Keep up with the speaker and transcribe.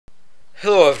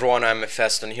Hello everyone, I'm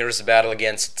Mefesto, and here's a battle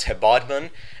against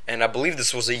TehBatmon, and I believe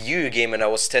this was a UU game, and I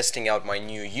was testing out my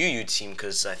new UU team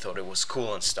because I thought it was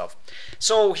cool and stuff.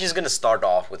 So he's gonna start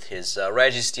off with his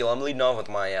Registeel. I'm leading off with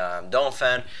my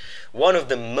Donphan, one of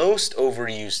the most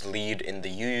overused lead in the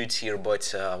UU tier,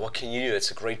 but what can you do? It's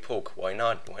a great poke. Why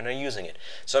not? Why not using it?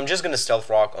 So I'm just gonna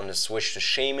Stealth Rock on the switch to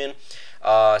Shaman.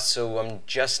 So I'm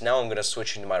gonna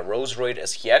switch into my Rose Raid,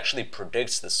 as he actually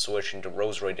predicts the switch into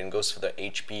Rose Raid and goes for the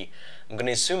HP. I'm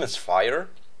gonna assume it's fire,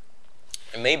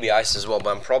 and maybe ice as well,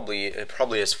 but it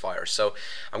probably is fire. So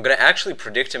I'm gonna actually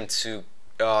predict him to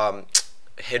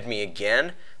hit me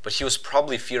again, but he was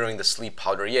probably fearing the sleep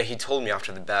powder. Yeah, he told me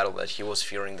after the battle that he was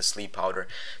fearing the sleep powder.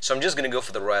 So I'm just gonna go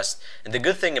for the rest. And the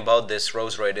good thing about this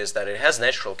Rose Raid is that it has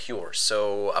natural cure.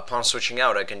 So upon switching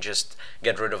out, I can just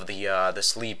get rid of the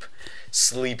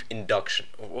sleep induction.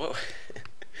 Whoa.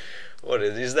 What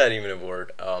is that even a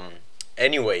word?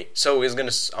 Anyway, so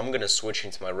I'm gonna switch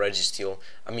into my Registeel.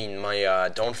 I mean my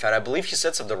Donphan. I believe he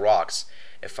sets up the rocks,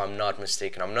 if I'm not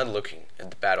mistaken. I'm not looking at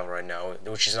the battle right now,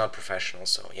 which is not professional.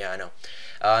 So yeah, I know.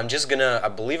 I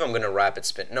believe I'm gonna Rapid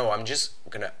Spin. No, I'm just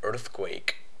gonna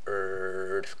Earthquake.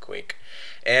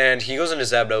 And he goes into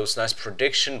Zapdos. Nice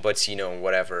prediction, but you know,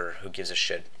 whatever. Who gives a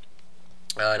shit?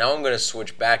 Now I'm gonna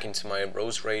switch back into my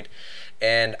Rose Raid,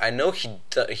 and I know he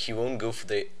won't go for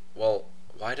the well.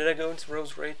 Why did I go into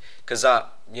Rose Raid? Because yeah,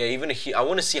 I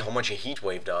want to see how much a Heat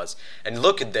Wave does. And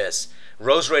look at this,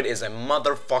 Rose Raid is a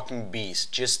motherfucking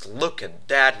beast. Just look at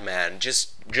that, man.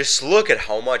 Just look at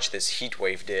how much this Heat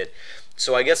Wave did.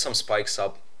 So I get some spikes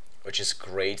up, which is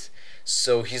great.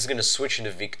 So he's gonna switch into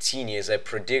Victini, as I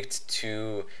predict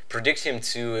him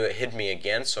to hit me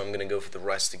again. So I'm gonna go for the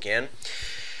rest again.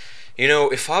 You know,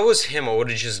 if I was him, I would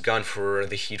have just gone for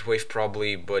the Heat Wave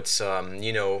probably, but,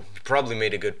 you know, probably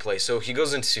made a good play. So he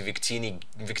goes into Victini.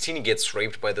 Victini gets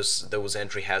raped by those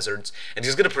entry hazards, and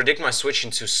he's going to predict my switch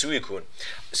into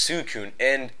Suicune.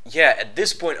 And, yeah, at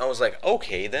this point, I was like,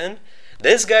 okay, then,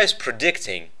 this guy's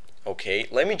predicting. Okay,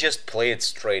 let me just play it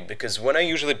straight, because when I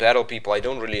usually battle people, I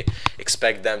don't really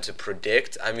expect them to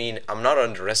predict. I mean, I'm not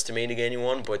underestimating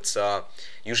anyone, but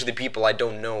usually people I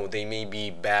don't know, they may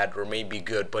be bad or may be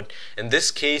good. But in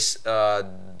this case,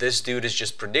 this dude is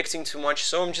just predicting too much,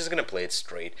 so I'm just gonna play it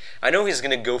straight. I know he's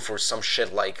gonna go for some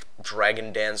shit like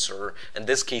Dragon Dance or, in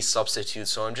this case, Substitute,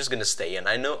 so I'm just gonna stay in.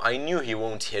 I knew he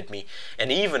won't hit me,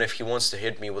 and even if he wants to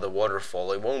hit me with a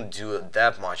Waterfall, it won't do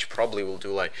that much. Probably will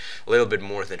do like a little bit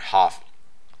more than half.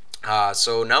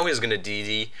 So now he's gonna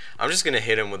DD. I'm just gonna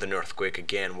hit him with an Earthquake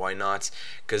again. Why not?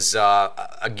 Because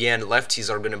again, lefties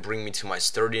are gonna bring me to my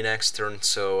Sturdy next turn.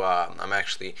 So I'm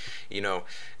actually, you know,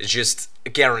 it's just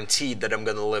guaranteed that I'm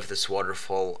gonna live this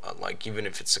Waterfall, like even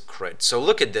if it's a crit. So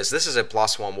look at this. This is a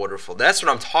 +1 Waterfall. That's what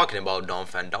I'm talking about.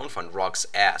 Donphan. Donphan rocks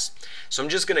ass. So I'm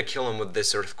just gonna kill him with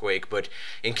this Earthquake. But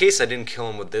in case I didn't kill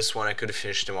him with this one, I could have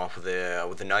finished him off with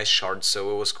a nice shard.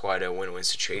 So it was quite a win-win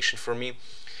situation for me.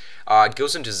 It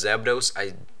goes into Zapdos.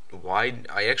 I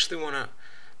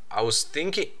was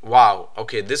thinking, wow,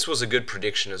 okay, this was a good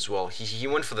prediction as well. He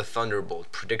went for the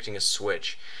Thunderbolt, predicting a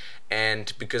switch.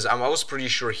 And because I was pretty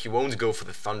sure he won't go for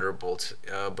the Thunderbolt,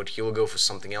 but he'll go for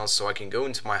something else, so I can go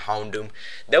into my Houndoom.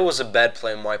 That was a bad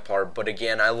play on my part, but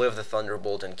again, I live the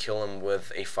Thunderbolt and kill him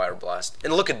with a Fire Blast.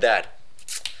 And look at that.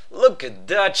 Look at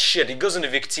that shit. He goes into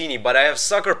Victini, but I have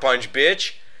Sucker Punch,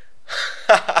 bitch.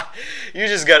 You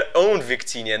just got owned,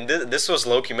 Victini, and this was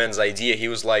Loki Man's idea. He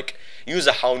was like, use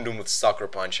a Houndoom with Sucker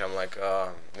Punch. I'm like,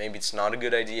 maybe it's not a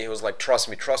good idea. He was like, trust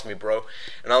me, bro.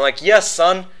 And I'm like, yes,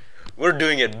 son, we're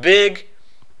doing it big.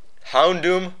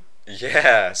 Houndoom,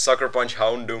 yeah, Sucker Punch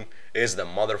Houndoom is the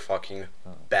motherfucking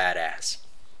badass.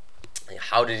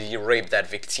 How did he rape that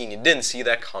Victini? Didn't see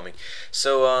that coming.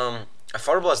 So, a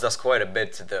Fire Blast does quite a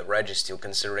bit to the Registeel,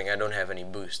 considering I don't have any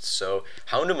boosts. So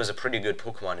Houndoom is a pretty good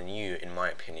Pokemon in my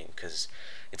opinion, because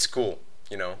it's cool.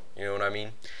 You know what I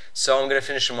mean. So I'm gonna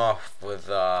finish him off with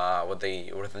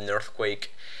an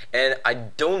Earthquake, and I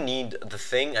don't need the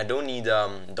thing. I don't need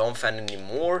Donphan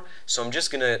anymore. So I'm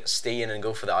just gonna stay in and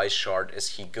go for the Ice Shard,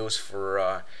 as he goes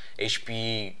for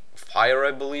HP Fire,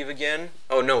 I believe again.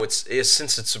 Oh no,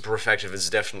 since it's super effective, it's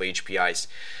definitely HP Ice.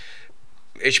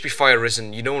 HP Fire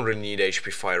isn't, you don't really need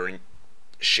HP Fire in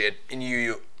shit in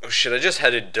UU. Oh shit, I just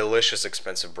had a delicious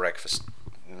expensive breakfast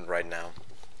right now,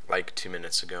 like 2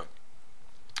 minutes ago.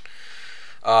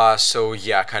 So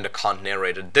yeah, I kinda can't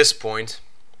narrate at this point,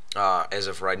 as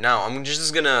of right now. I'm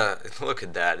just gonna, look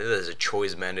at that, it is a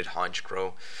Choice Banded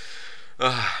Honchkrow.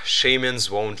 Shamans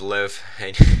won't live,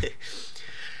 and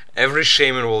every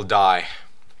Shaman will die,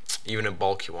 even a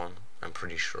bulky one. I'm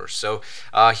pretty sure. So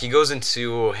he goes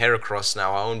into Heracross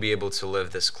now. I won't be able to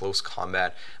live this close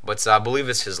combat, but I believe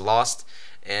it's his lost.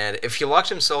 And if he locked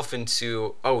himself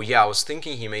into... Oh, yeah, I was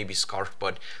thinking he may be Scarf,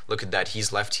 but look at that. He's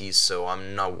lefties, so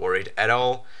I'm not worried at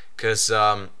all. Because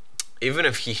even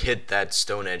if he hit that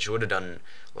Stone Edge, it would have done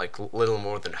like little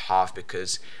more than half.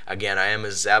 Because, again, I am a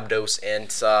Zapdos,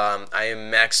 and I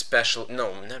am max special...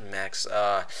 No, not max.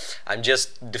 I'm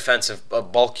just defensive,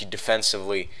 bulky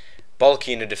defensively.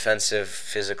 Bulky in a defensive,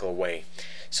 physical way.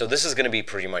 So this is going to be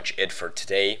pretty much it for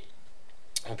today.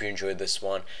 Hope you enjoyed this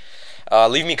one.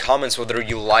 Leave me comments whether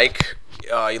you like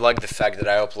the fact that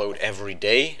I upload every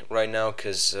day right now,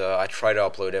 because I try to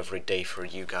upload every day for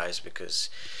you guys because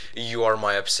you are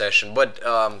my obsession. But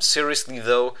seriously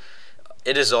though,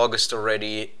 it is August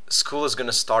already. School is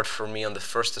gonna start for me on the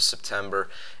 1st of September,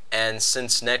 and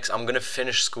since I'm gonna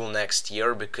finish school next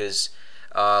year because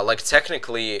like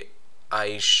technically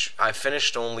I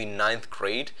finished only 9th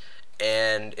grade.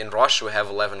 And in Russia we have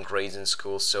 11 grades in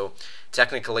school, so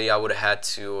technically I would have had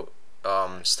to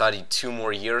study 2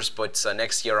 more years, but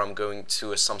next year I'm going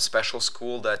to some special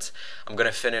school that I'm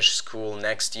gonna finish school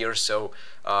next year, so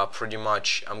pretty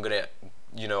much I'm gonna,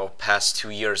 you know, pass 2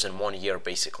 years in 1 year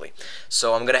basically.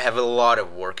 So I'm gonna have a lot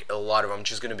of work, I'm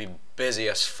just gonna be busy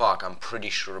as fuck, I'm pretty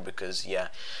sure, because yeah,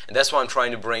 and that's why I'm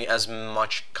trying to bring as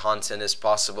much content as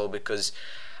possible, because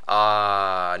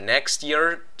next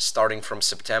year, starting from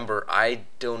September, I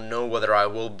don't know whether I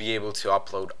will be able to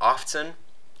upload often.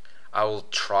 I will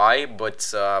try,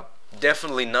 but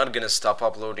definitely not gonna stop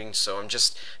uploading, so I'm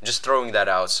just throwing that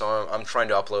out. So I'm trying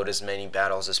to upload as many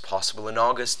battles as possible in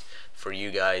August for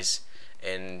you guys.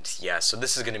 And yeah, so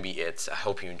this is gonna be it. I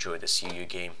hope you enjoyed this Yu-Gi-Oh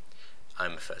game.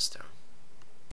 I'm Mefesto.